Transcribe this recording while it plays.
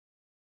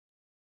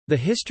The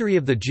history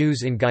of the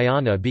Jews in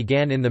Guyana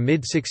began in the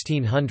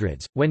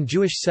mid-1600s, when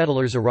Jewish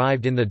settlers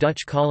arrived in the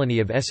Dutch colony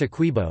of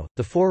Essequibo,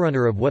 the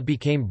forerunner of what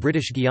became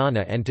British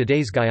Guiana and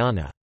today's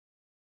Guyana.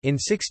 In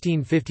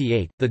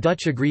 1658, the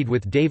Dutch agreed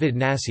with David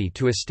Nasse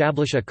to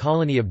establish a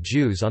colony of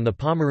Jews on the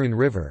Pomeroon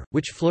River,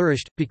 which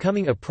flourished,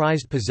 becoming a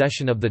prized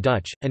possession of the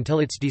Dutch, until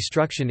its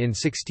destruction in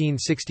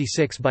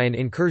 1666 by an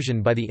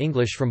incursion by the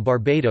English from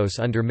Barbados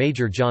under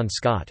Major John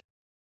Scott.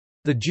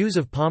 The Jews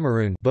of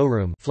Pomeroon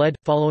fled,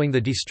 following the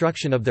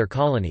destruction of their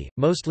colony,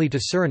 mostly to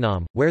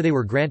Suriname, where they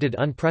were granted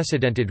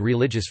unprecedented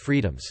religious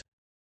freedoms.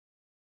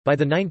 By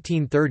the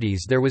 1930s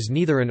there was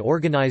neither an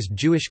organized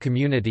Jewish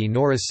community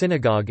nor a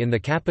synagogue in the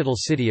capital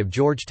city of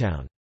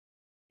Georgetown.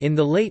 In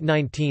the late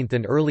 19th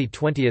and early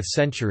 20th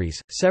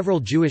centuries, several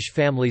Jewish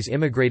families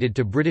immigrated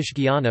to British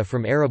Guiana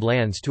from Arab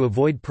lands to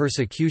avoid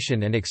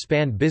persecution and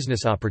expand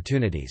business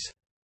opportunities.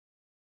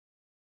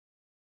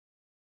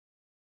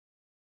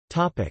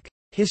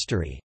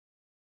 History.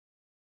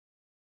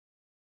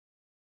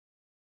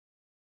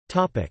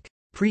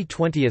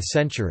 Pre-20th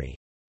century.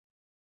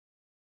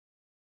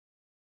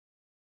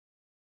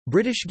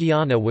 British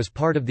Guiana was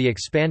part of the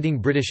expanding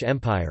British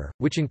Empire,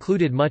 which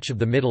included much of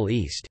the Middle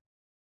East.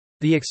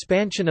 The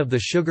expansion of the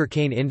sugar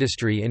cane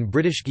industry in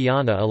British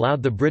Guiana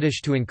allowed the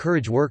British to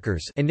encourage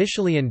workers,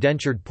 initially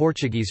indentured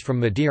Portuguese from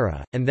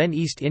Madeira, and then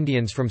East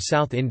Indians from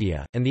South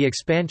India, and the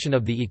expansion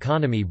of the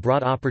economy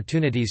brought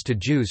opportunities to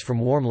Jews from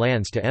warm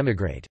lands to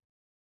emigrate.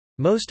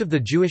 Most of the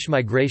Jewish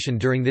migration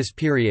during this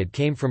period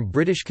came from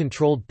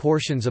British-controlled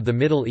portions of the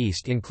Middle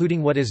East,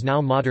 including what is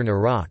now modern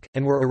Iraq,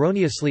 and were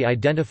erroneously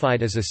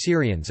identified as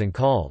Assyrians and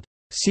called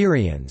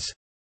Syrians.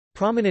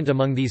 Prominent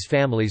among these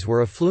families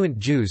were affluent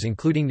Jews,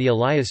 including the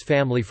Elias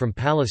family from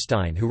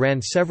Palestine, who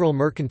ran several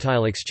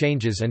mercantile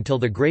exchanges until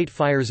the Great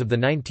Fires of the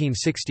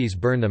 1960s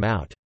burned them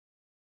out.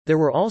 There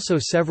were also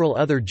several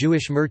other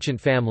Jewish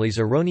merchant families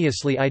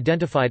erroneously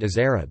identified as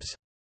Arabs.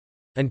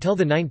 Until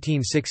the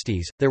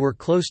 1960s, there were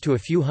close to a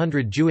few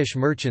hundred Jewish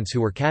merchants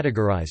who were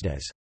categorized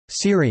as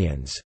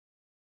Syrians.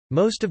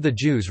 Most of the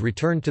Jews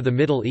returned to the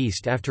Middle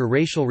East after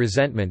racial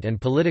resentment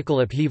and political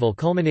upheaval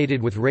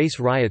culminated with race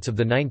riots of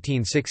the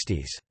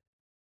 1960s.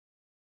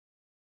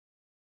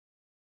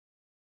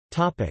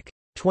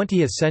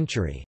 20th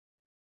century.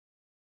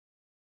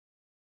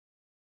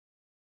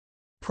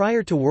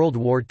 Prior to World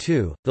War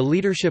II, the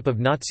leadership of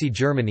Nazi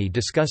Germany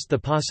discussed the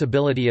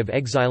possibility of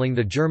exiling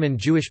the German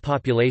Jewish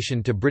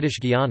population to British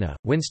Guiana.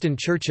 Winston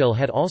Churchill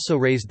had also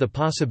raised the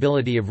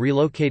possibility of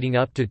relocating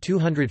up to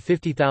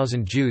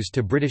 250,000 Jews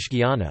to British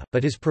Guiana,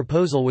 but his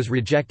proposal was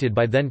rejected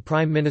by then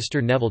Prime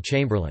Minister Neville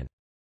Chamberlain.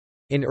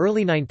 In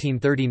early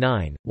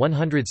 1939,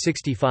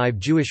 165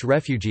 Jewish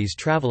refugees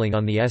travelling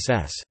on the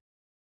SS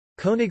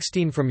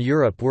Königstein from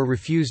Europe were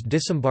refused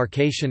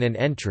disembarkation and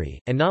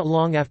entry, and not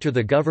long after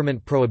the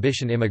government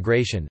prohibition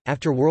immigration.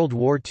 After World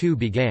War II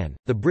began,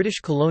 the British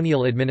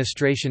colonial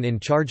administration in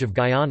charge of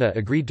Guyana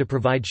agreed to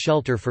provide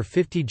shelter for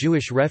 50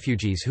 Jewish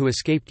refugees who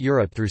escaped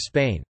Europe through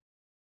Spain.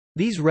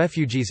 These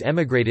refugees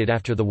emigrated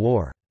after the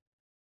war.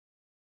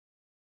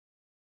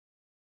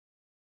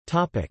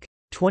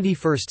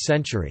 21st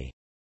century.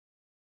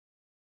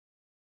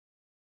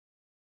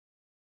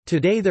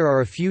 Today there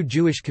are a few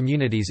Jewish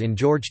communities in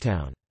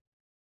Georgetown.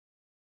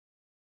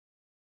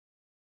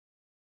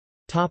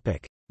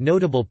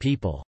 Notable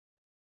people.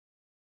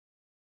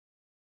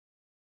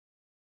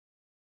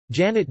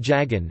 Janet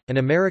Jagan, an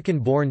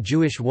American-born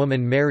Jewish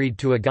woman married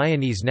to a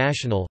Guyanese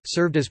national,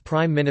 served as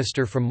Prime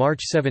Minister from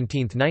March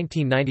 17,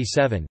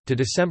 1997, to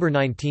December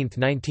 19,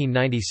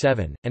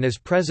 1997, and as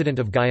President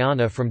of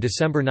Guyana from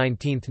December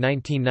 19,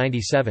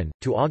 1997,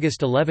 to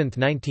August 11,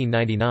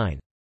 1999.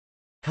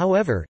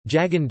 However,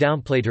 Jagan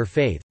downplayed her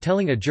faith,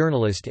 telling a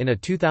journalist in a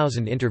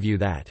 2000 interview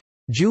that,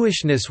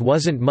 "Jewishness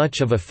wasn't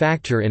much of a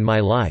factor in my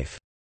life."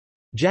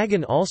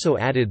 Jagan also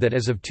added that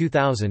as of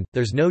 2000,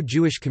 there's no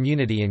Jewish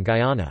community in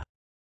Guyana.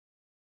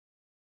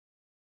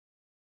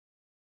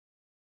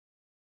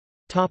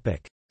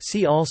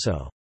 See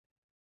also: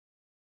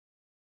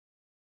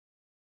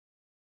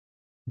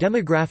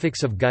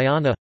 Demographics of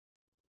Guyana,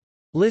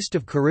 List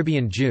of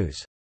Caribbean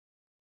Jews,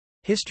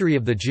 History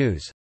of the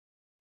Jews,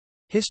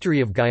 History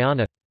of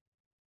Guyana.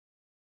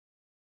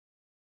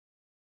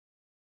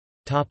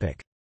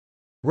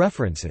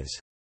 References.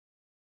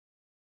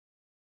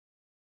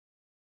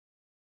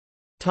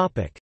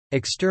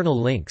 External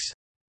links.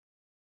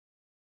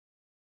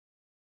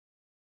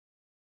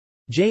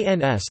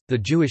 JNS, The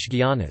Jewish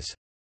Guianas.